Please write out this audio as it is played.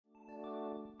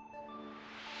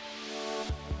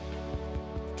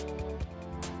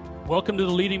Welcome to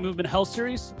the Leading Movement Health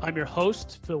Series. I'm your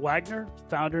host, Phil Wagner,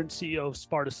 founder and CEO of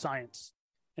Sparta Science.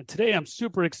 And today I'm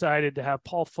super excited to have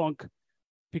Paul Funk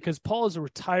because Paul is a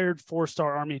retired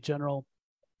 4-star Army general.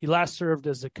 He last served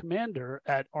as a commander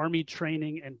at Army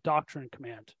Training and Doctrine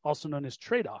Command, also known as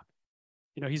TRADOC.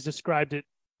 You know, he's described it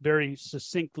very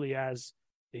succinctly as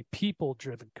a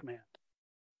people-driven command.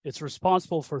 It's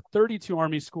responsible for 32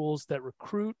 Army schools that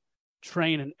recruit,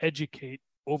 train, and educate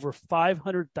over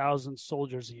 500,000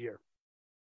 soldiers a year.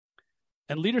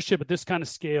 And leadership at this kind of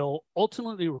scale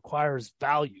ultimately requires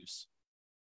values.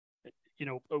 You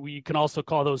know, we can also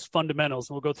call those fundamentals.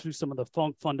 And we'll go through some of the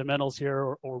Funk fundamentals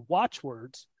here or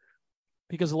watchwords,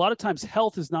 because a lot of times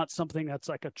health is not something that's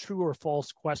like a true or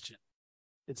false question.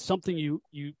 It's something you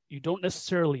don't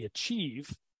necessarily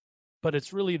achieve, but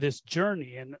it's really this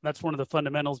journey. And that's one of the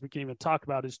fundamentals we can even talk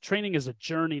about is training is a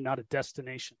journey, not a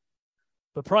destination.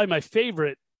 But probably my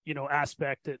favorite,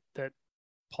 aspect that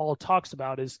Paul talks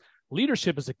about is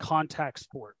leadership is a contact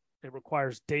sport. It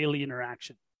requires daily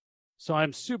interaction. So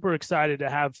I'm super excited to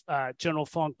have General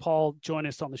Funk, Paul, join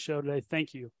us on the show today.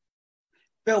 Thank you.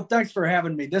 Phil, thanks for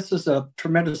having me. This is a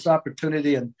tremendous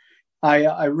opportunity, and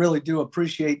I really do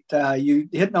appreciate you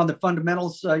hitting on the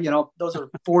fundamentals. Those are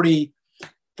 40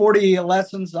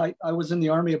 lessons. I was in the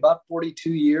Army about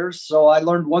 42 years, so I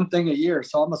learned one thing a year.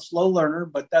 So I'm a slow learner,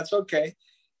 but that's okay.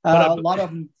 A lot of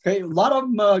them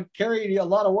carry a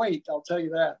lot of weight. I'll tell you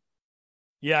that.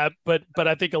 Yeah, but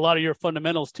I think a lot of your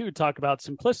fundamentals too talk about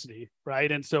simplicity,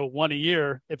 right? And so one a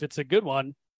year, if it's a good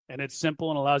one and it's simple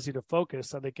and allows you to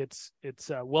focus, I think it's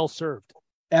well served.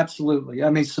 Absolutely. I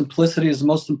mean, simplicity is the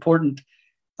most important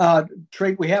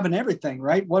trait we have in everything,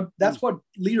 right? That's what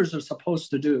leaders are supposed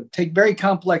to do. Take very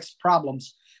complex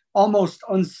problems, almost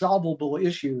unsolvable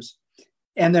issues,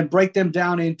 and then break them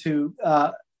down into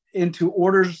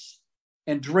orders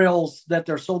and drills that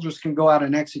their soldiers can go out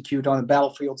and execute on a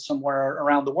battlefield somewhere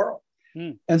around the world.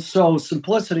 And so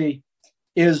simplicity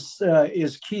is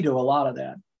key to a lot of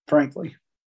that, frankly.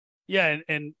 Yeah,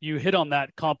 and you hit on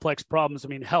that complex problems. I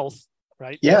mean, health,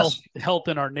 right? Yes. Health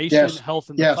in our nation, yes. Health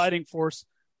in the fighting force.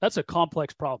 That's a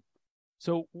complex problem.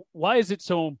 So why is it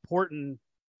so important,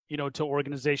 to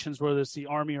organizations, whether it's the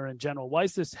Army or in general? Why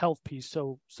is this health piece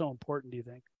so important, do you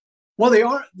think?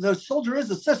 Well, the soldier is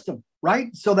a system,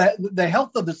 right? So that the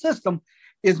health of the system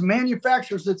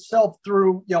manufactures itself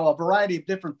through, a variety of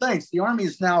different things. The Army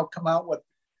has now come out with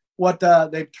what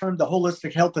they've termed the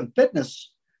holistic health and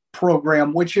fitness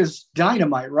program, which is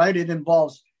dynamite, right? It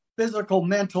involves physical,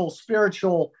 mental,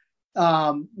 spiritual,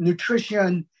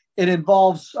 nutrition. It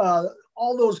involves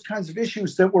all those kinds of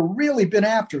issues that we're really been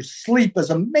after. Sleep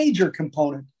is a major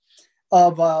component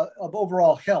of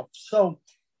overall health. So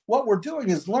what we're doing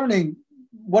is learning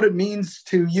what it means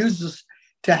to use this,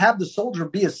 to have the soldier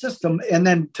be a system, and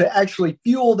then to actually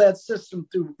fuel that system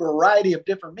through a variety of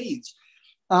different means.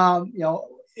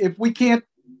 If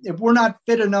we're not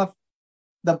fit enough,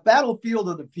 the battlefield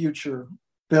of the future,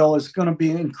 Bill, is going to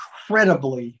be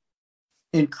incredibly,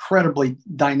 incredibly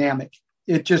dynamic.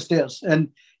 It just is. And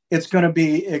it's going to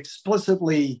be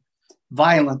explicitly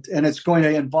violent, and it's going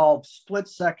to involve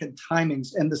split-second timings,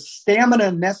 and the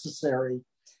stamina necessary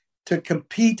to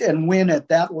compete and win at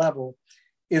that level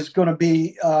is going to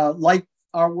be like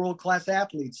our world-class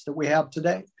athletes that we have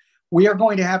today. We are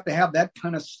going to have that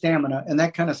kind of stamina and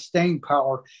that kind of staying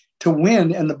power to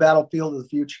win in the battlefield of the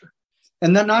future,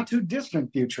 and the not too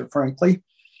distant future, frankly.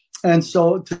 And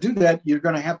so to do that, you're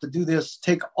going to have to do this,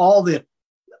 take all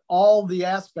the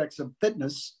aspects of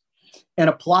fitness and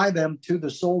apply them to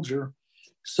the soldier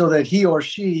so that he or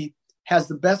she has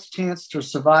the best chance to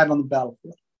survive on the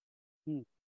battlefield.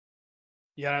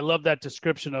 Yeah, I love that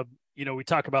description of, we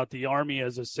talk about the Army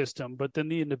as a system, but then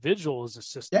the individual is a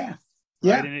system. Yeah. Right?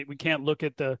 Yeah. And we can't look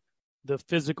at the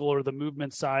physical or the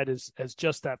movement side as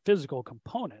just that physical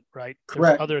component, right?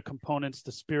 Correct. There's other components,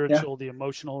 the spiritual, the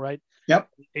emotional, right? Yep.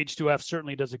 H2F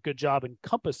certainly does a good job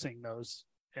encompassing those.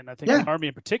 And I think the Army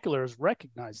in particular has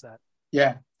recognized that.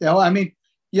 Yeah. You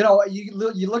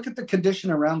look at the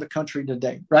condition around the country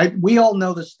today, right? We all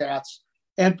know the stats.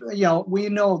 And, we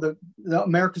know that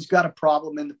America's got a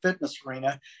problem in the fitness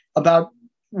arena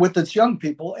with its young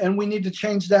people, and we need to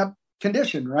change that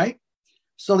condition, right?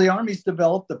 So the Army's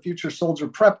developed the Future Soldier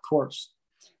Prep Course.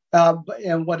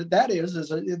 And what that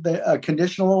is a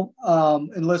conditional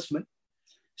enlistment,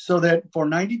 so that for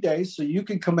 90 days, so you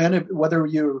can come in, whether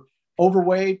you're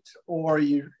overweight or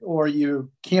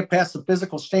you can't pass the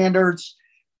physical standards,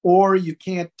 or you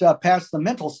can't pass the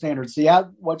mental standards,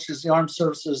 which is the Armed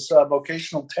Services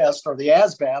Vocational Test, or the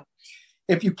ASVAB.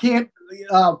 If you can't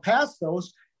pass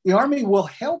those, the Army will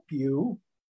help you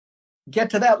get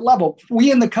to that level.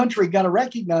 We in the country got to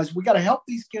recognize we got to help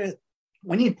these kids.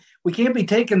 We can't be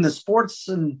taking the sports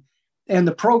and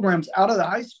the programs out of the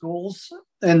high schools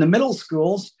and the middle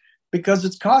schools because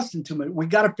it's costing too much. We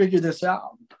got to figure this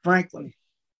out, frankly.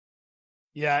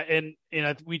 Yeah, and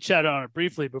we chatted on it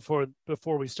briefly before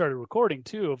we started recording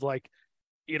too. Of like,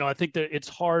 I think that it's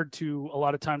hard to a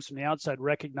lot of times from the outside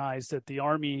recognize that the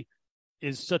Army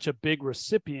is such a big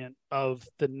recipient of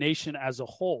the nation as a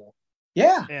whole.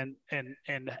 Yeah, and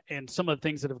some of the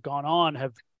things that have gone on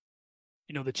have.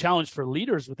 The challenge for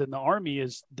leaders within the Army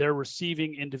is they're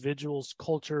receiving individuals,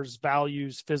 cultures,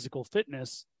 values, physical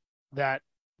fitness that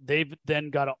they've then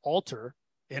got to alter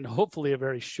in hopefully a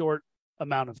very short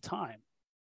amount of time.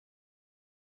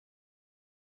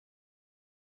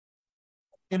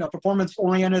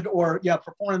 Performance-oriented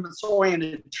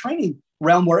training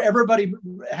realm where everybody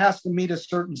has to meet a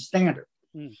certain standard.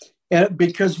 And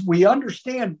because we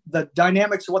understand the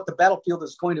dynamics of what the battlefield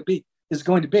is going to be.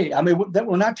 I mean, that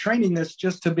we're not training this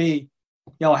just to be,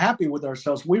 happy with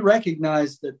ourselves. We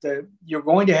recognize that you're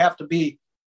going to have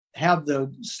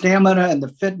the stamina and the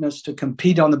fitness to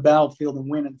compete on the battlefield and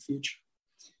win in the future.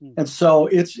 And so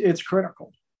it's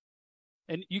critical.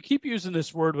 And you keep using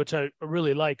this word, which I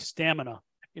really like, stamina.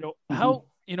 How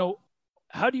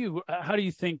do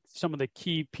you think some of the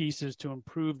key pieces to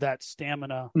improve that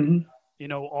stamina,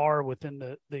 are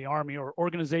within the Army or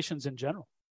organizations in general?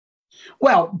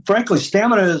 Well, frankly,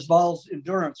 stamina involves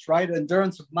endurance, right?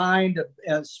 Endurance of mind,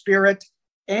 spirit,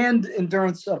 and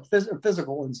endurance of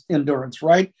physical endurance,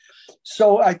 right?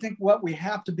 So I think what we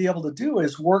have to be able to do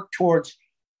is work towards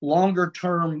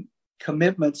longer-term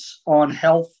commitments on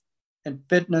health and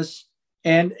fitness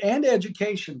and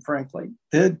education, frankly,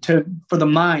 for the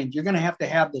mind. You're going to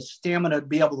have the stamina to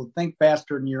be able to think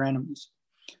faster than your enemies,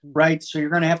 right? So you're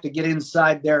going to have to get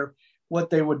inside there, what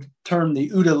they would term the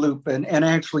OODA loop, and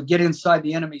actually get inside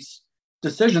the enemy's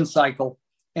decision cycle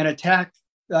and attack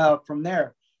from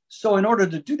there. So in order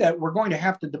to do that, we're going to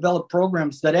have to develop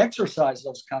programs that exercise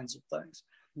those kinds of things.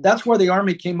 That's where the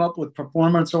Army came up with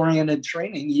performance-oriented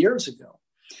training years ago,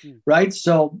 right?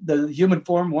 So the human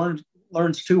form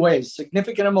learns two ways: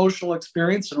 significant emotional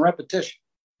experience and repetition.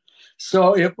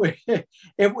 So if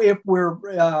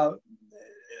we're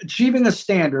achieving a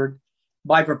standard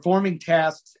by performing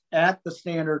tasks at the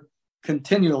standard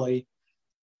continually,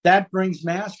 that brings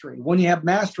mastery. When you have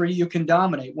mastery, you can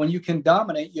dominate. When you can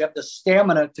dominate, you have the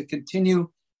stamina to continue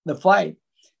the fight.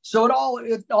 So it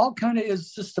all kind of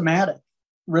is systematic,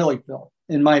 really, Phil,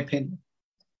 in my opinion.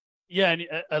 Yeah, and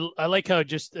I like how,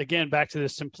 just again back to the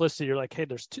simplicity. You're like, hey,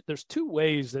 there's two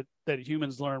ways that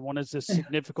humans learn. One is this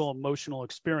significant emotional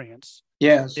experience.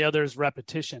 Yes. The other is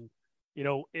repetition.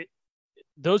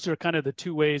 Those are kind of the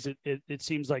two ways it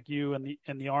seems like you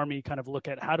and the Army kind of look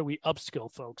at how do we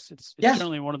upskill folks. It's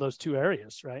certainly one of those two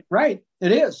areas, right? Right,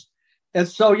 it is. And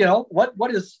so,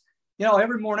 what is,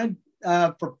 every morning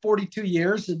for 42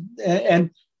 years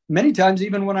and many times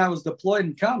even when I was deployed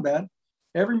in combat,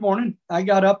 every morning I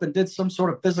got up and did some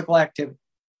sort of physical activity.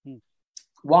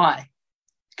 Why?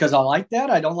 Because I like that?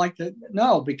 I don't like that?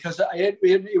 No, because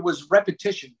it was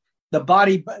repetition. The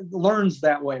body learns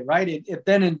that way, right? It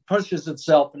then pushes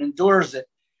itself and endures it.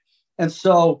 And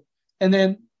so, and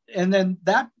then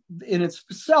that in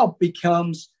itself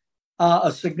becomes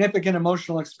a significant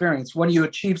emotional experience when you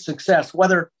achieve success,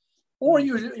 or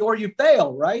you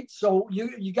fail, right? So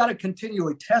you got to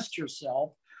continually test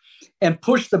yourself and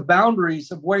push the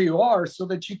boundaries of where you are so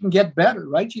that you can get better,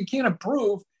 right? You can't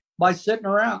improve by sitting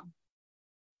around.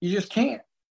 You just can't.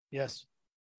 Yes.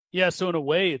 Yeah. So in a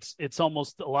way, it's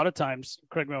almost a lot of times,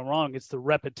 correct me if I'm wrong, it's the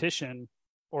repetition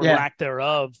or lack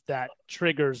thereof that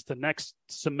triggers the next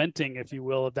cementing, if you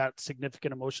will, of that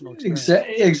significant emotional experience.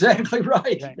 Exactly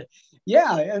right. Okay.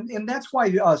 Yeah. And that's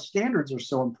why standards are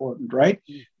so important, right?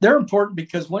 They're important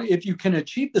because if you can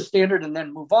achieve the standard and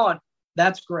then move on,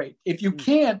 that's great. If you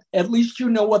can't, at least you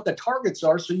know what the targets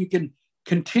are so you can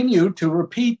continue to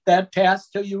repeat that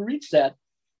task till you reach that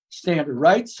standard,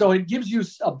 right? So it gives you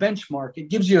a benchmark. It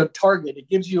gives you a target. It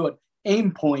gives you an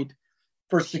aim point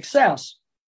for success.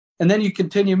 And then you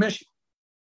continue mission,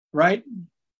 right?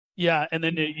 Yeah. And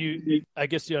then I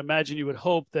guess you imagine you would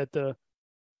hope that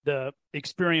the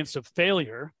experience of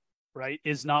failure, right,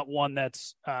 is not one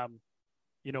that's,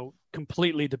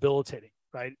 completely debilitating,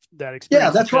 right? That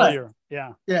experience of failure. Right.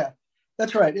 Yeah. Yeah,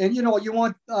 that's right. And, you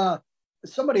want,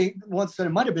 somebody once said,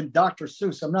 it might've been Dr.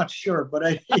 Seuss, I'm not sure,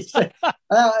 but he said,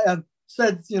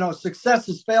 success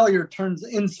is failure turns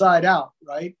inside out,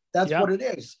 right? That's what it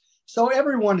is. So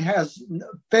everyone has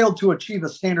failed to achieve a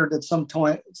standard at some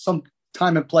time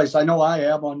and place. I know I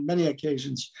have on many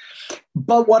occasions.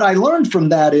 But what I learned from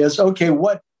that is, okay,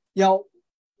 what you know,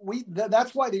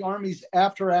 that's why the Army's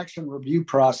after action review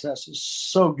process is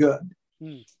so good.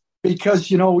 Because,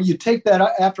 you know, you take that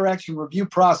after action review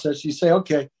process, you say,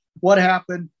 okay, what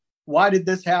happened? Why did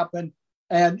this happen?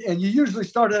 And you usually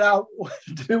start it out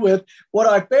with what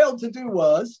I failed to do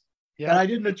was, and I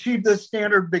didn't achieve this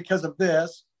standard because of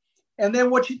this. And then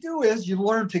what you do is you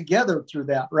learn together through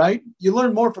that, right? You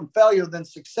learn more from failure than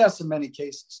success in many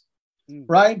cases,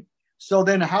 right? So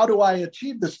then how do I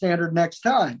achieve the standard next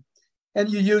time? And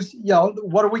you use, you know,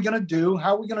 what are we going to do?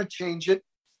 How are we going to change it?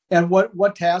 And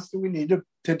what tasks do we need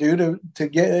to do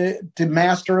to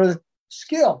master a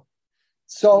skill?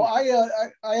 So I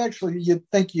actually, you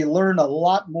think you learn a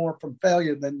lot more from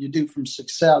failure than you do from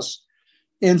success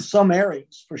in some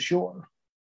areas, for sure.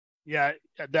 Yeah,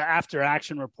 the after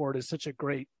action report is such a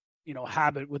great, you know,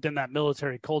 habit within that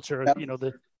military culture. You know,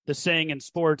 the saying in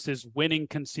sports is winning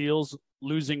conceals,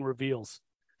 losing reveals.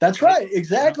 That's right.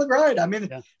 Exactly right. I mean,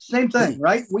 same thing,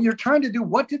 right? When you're trying to do,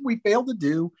 what did we fail to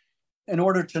do in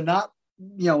order to not,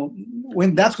 you know,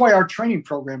 that's why our training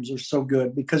programs are so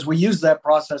good, because we use that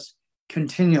process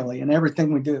continually in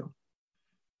everything we do.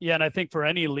 Yeah. And I think for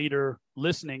any leader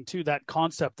listening to, that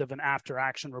concept of an after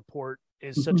action report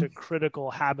is such a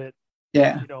critical habit,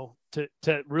 you know, to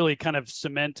really kind of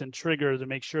cement and trigger to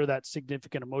make sure that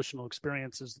significant emotional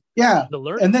experience is the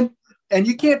learning. And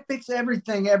you can't fix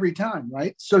everything every time,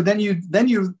 right? So then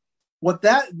what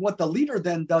the leader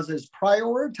then does is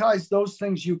prioritize those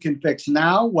things you can fix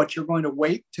now, what you're going to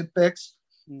wait to fix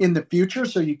in the future.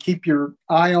 So you keep your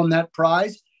eye on that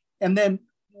prize. And then,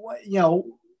 you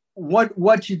know,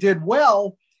 what you did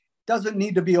well doesn't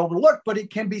need to be overlooked, but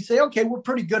it can be say, okay, we're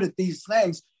pretty good at these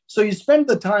things. So you spend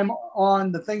the time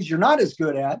on the things you're not as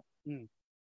good at.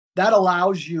 That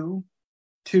allows you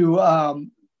to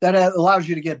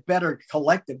get better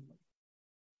collectively.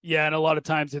 Yeah, and a lot of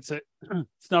times it's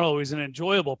not always an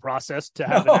enjoyable process to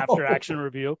have an after action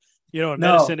review. You know, in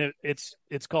medicine,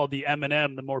 it's called the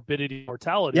M&M, the morbidity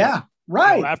mortality. Yeah,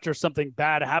 right. You know, after something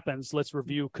bad happens, let's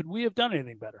review. Could we have done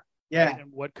anything better? Yeah. Right?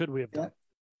 And what could we have done?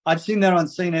 I've seen that on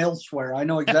St. Elsewhere. I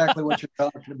know exactly what you're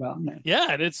talking about, man. Yeah,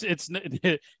 and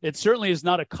it certainly is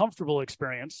not a comfortable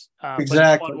experience, exactly.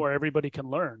 But it's one where everybody can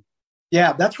learn.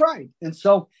 Yeah, that's right. And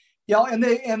so, you know,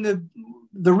 and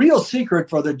the real secret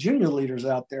for the junior leaders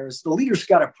out there is the leaders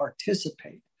got to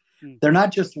participate. They're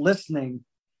not just listening.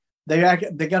 They got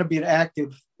to be an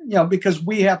active, you know, because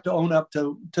we have to own up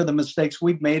to the mistakes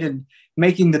we've made in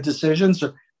making the decisions.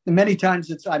 And many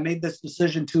times I made this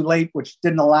decision too late, which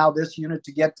didn't allow this unit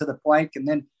to get to the flank. And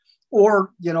then, or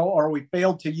we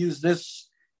failed to use this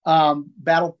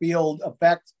battlefield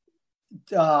effect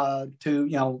to,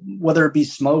 you know, whether it be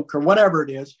smoke or whatever it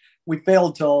is, we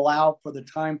failed to allow for the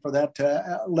time for that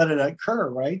to let it occur.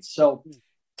 Right. So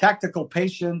tactical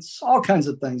patience, all kinds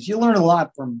of things. You learn a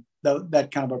lot from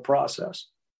that kind of a process.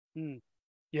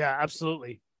 Yeah,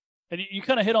 absolutely. And you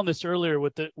kind of hit on this earlier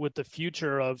with the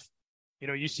future of, you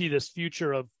know, you see this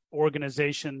future of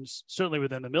organizations, certainly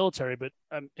within the military, but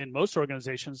in most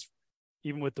organizations,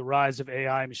 even with the rise of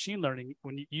AI, machine learning,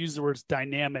 when you use the words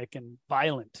dynamic and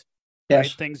violent, right?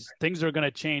 Things are going to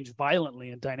change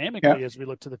violently and dynamically as we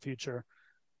look to the future.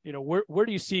 You know, where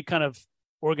do you see kind of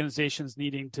organizations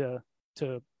needing to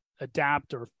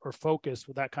adapt or focus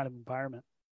with that kind of environment?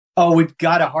 Oh, we've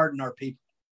got to harden our people.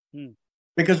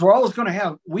 Because we're always going to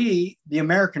have, the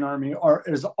American Army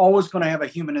is always going to have a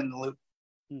human in the loop.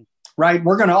 Right?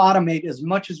 We're going to automate as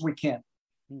much as we can,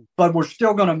 but we're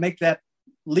still going to make that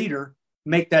leader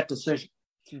make that decision.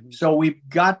 So we've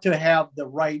got to have the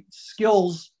right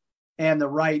skills and the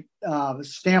right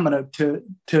stamina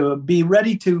to be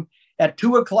ready to, at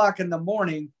 2:00 in the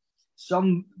morning,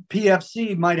 some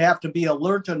PFC might have to be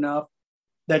alert enough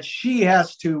that she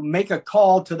has to make a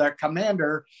call to their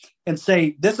commander and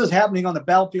say, this is happening on the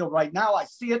battlefield right now. I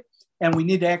see it. And we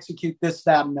need to execute this,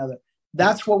 that, and another.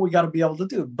 That's what we got to be able to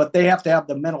do. But they have to have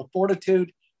the mental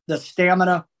fortitude, the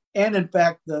stamina, and in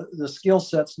fact, the skill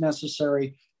sets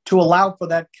necessary to allow for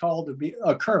that call to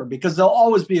occur, because there'll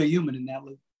always be a human in that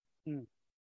loop.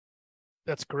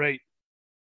 That's great.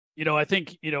 You know, I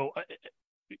think, you know,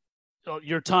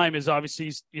 your time is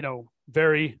obviously, you know,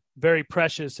 very, very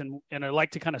precious. And I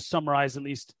like to kind of summarize at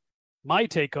least my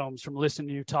take homes from listening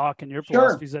to you talk and your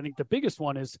philosophies. I think the biggest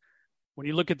one is when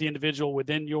you look at the individual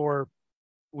within your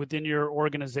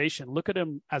organization, look at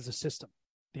him as a system,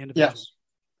 the individual. Yes.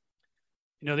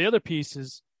 You know, the other piece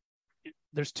is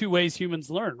there's two ways humans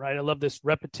learn, right? I love this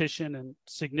repetition and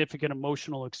significant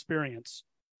emotional experience,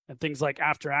 and things like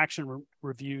after action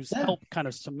reviews help kind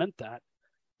of cement that.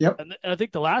 Yep. And I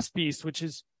think the last piece, which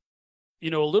is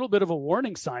a little bit of a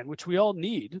warning sign, which we all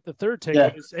need. The third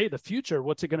takeaway is, hey, the future,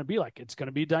 what's it going to be like? It's going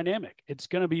to be dynamic. It's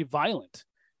going to be violent.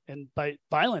 And by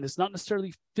violent, it's not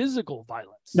necessarily physical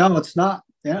violence. No, it's not.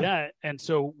 Yeah. And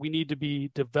so we need to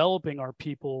be developing our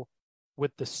people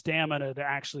with the stamina to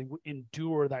actually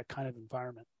endure that kind of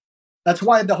environment. That's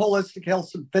why the holistic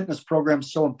health and fitness program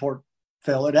is so important,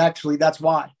 Phil. That's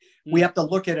why we have to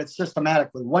look at it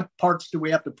systematically. What parts do we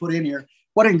have to put in here?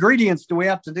 What ingredients do we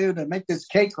have to do to make this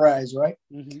cake rise, right?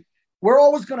 Mm-hmm. We're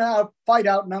always going to fight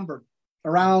outnumbered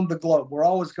around the globe. We're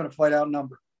always going to fight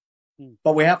outnumbered,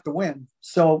 but we have to win.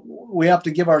 So we have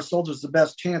to give our soldiers the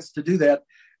best chance to do that.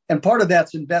 And part of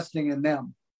that's investing in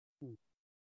them.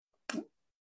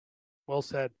 Well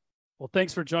said. Well,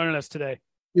 thanks for joining us today.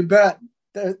 You bet.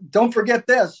 Don't forget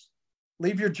this.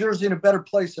 Leave your jersey in a better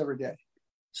place every day.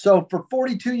 So for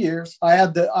 42 years, I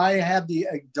had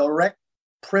the direct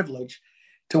privilege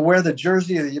to wear the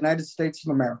jersey of the United States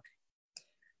of America.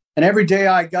 And every day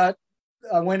I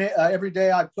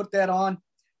put that on,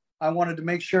 I wanted to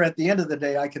make sure at the end of the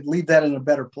day I could leave that in a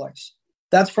better place.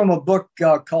 That's from a book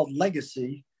called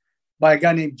Legacy by a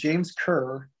guy named James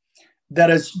Kerr. That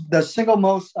is the single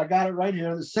most, I got it right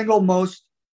here, the single most,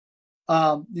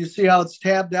 you see how it's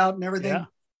tabbed out and everything? Yeah.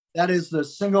 That is the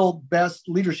single best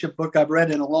leadership book I've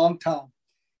read in a long time.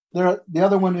 The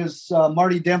other one is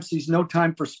Marty Dempsey's No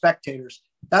Time for Spectators.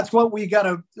 That's what we got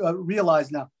to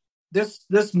realize now. This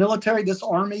military, this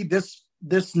army, this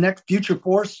next future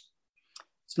force,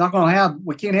 it's not going to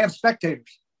we can't have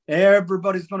spectators.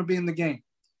 Everybody's going to be in the game.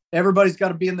 Everybody's got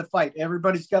to be in the fight.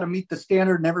 Everybody's got to meet the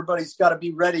standard, and everybody's got to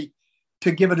be ready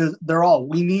to give it their all.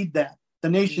 We need that. The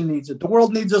nation needs it. The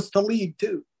world needs us to lead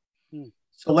too.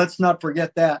 So let's not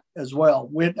forget that as well.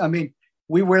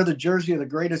 We wear the jersey of the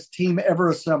greatest team ever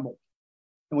assembled,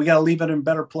 and we got to leave it in a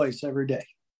better place every day.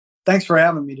 Thanks for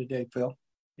having me today, Phil.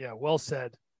 Yeah, well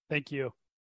said. Thank you.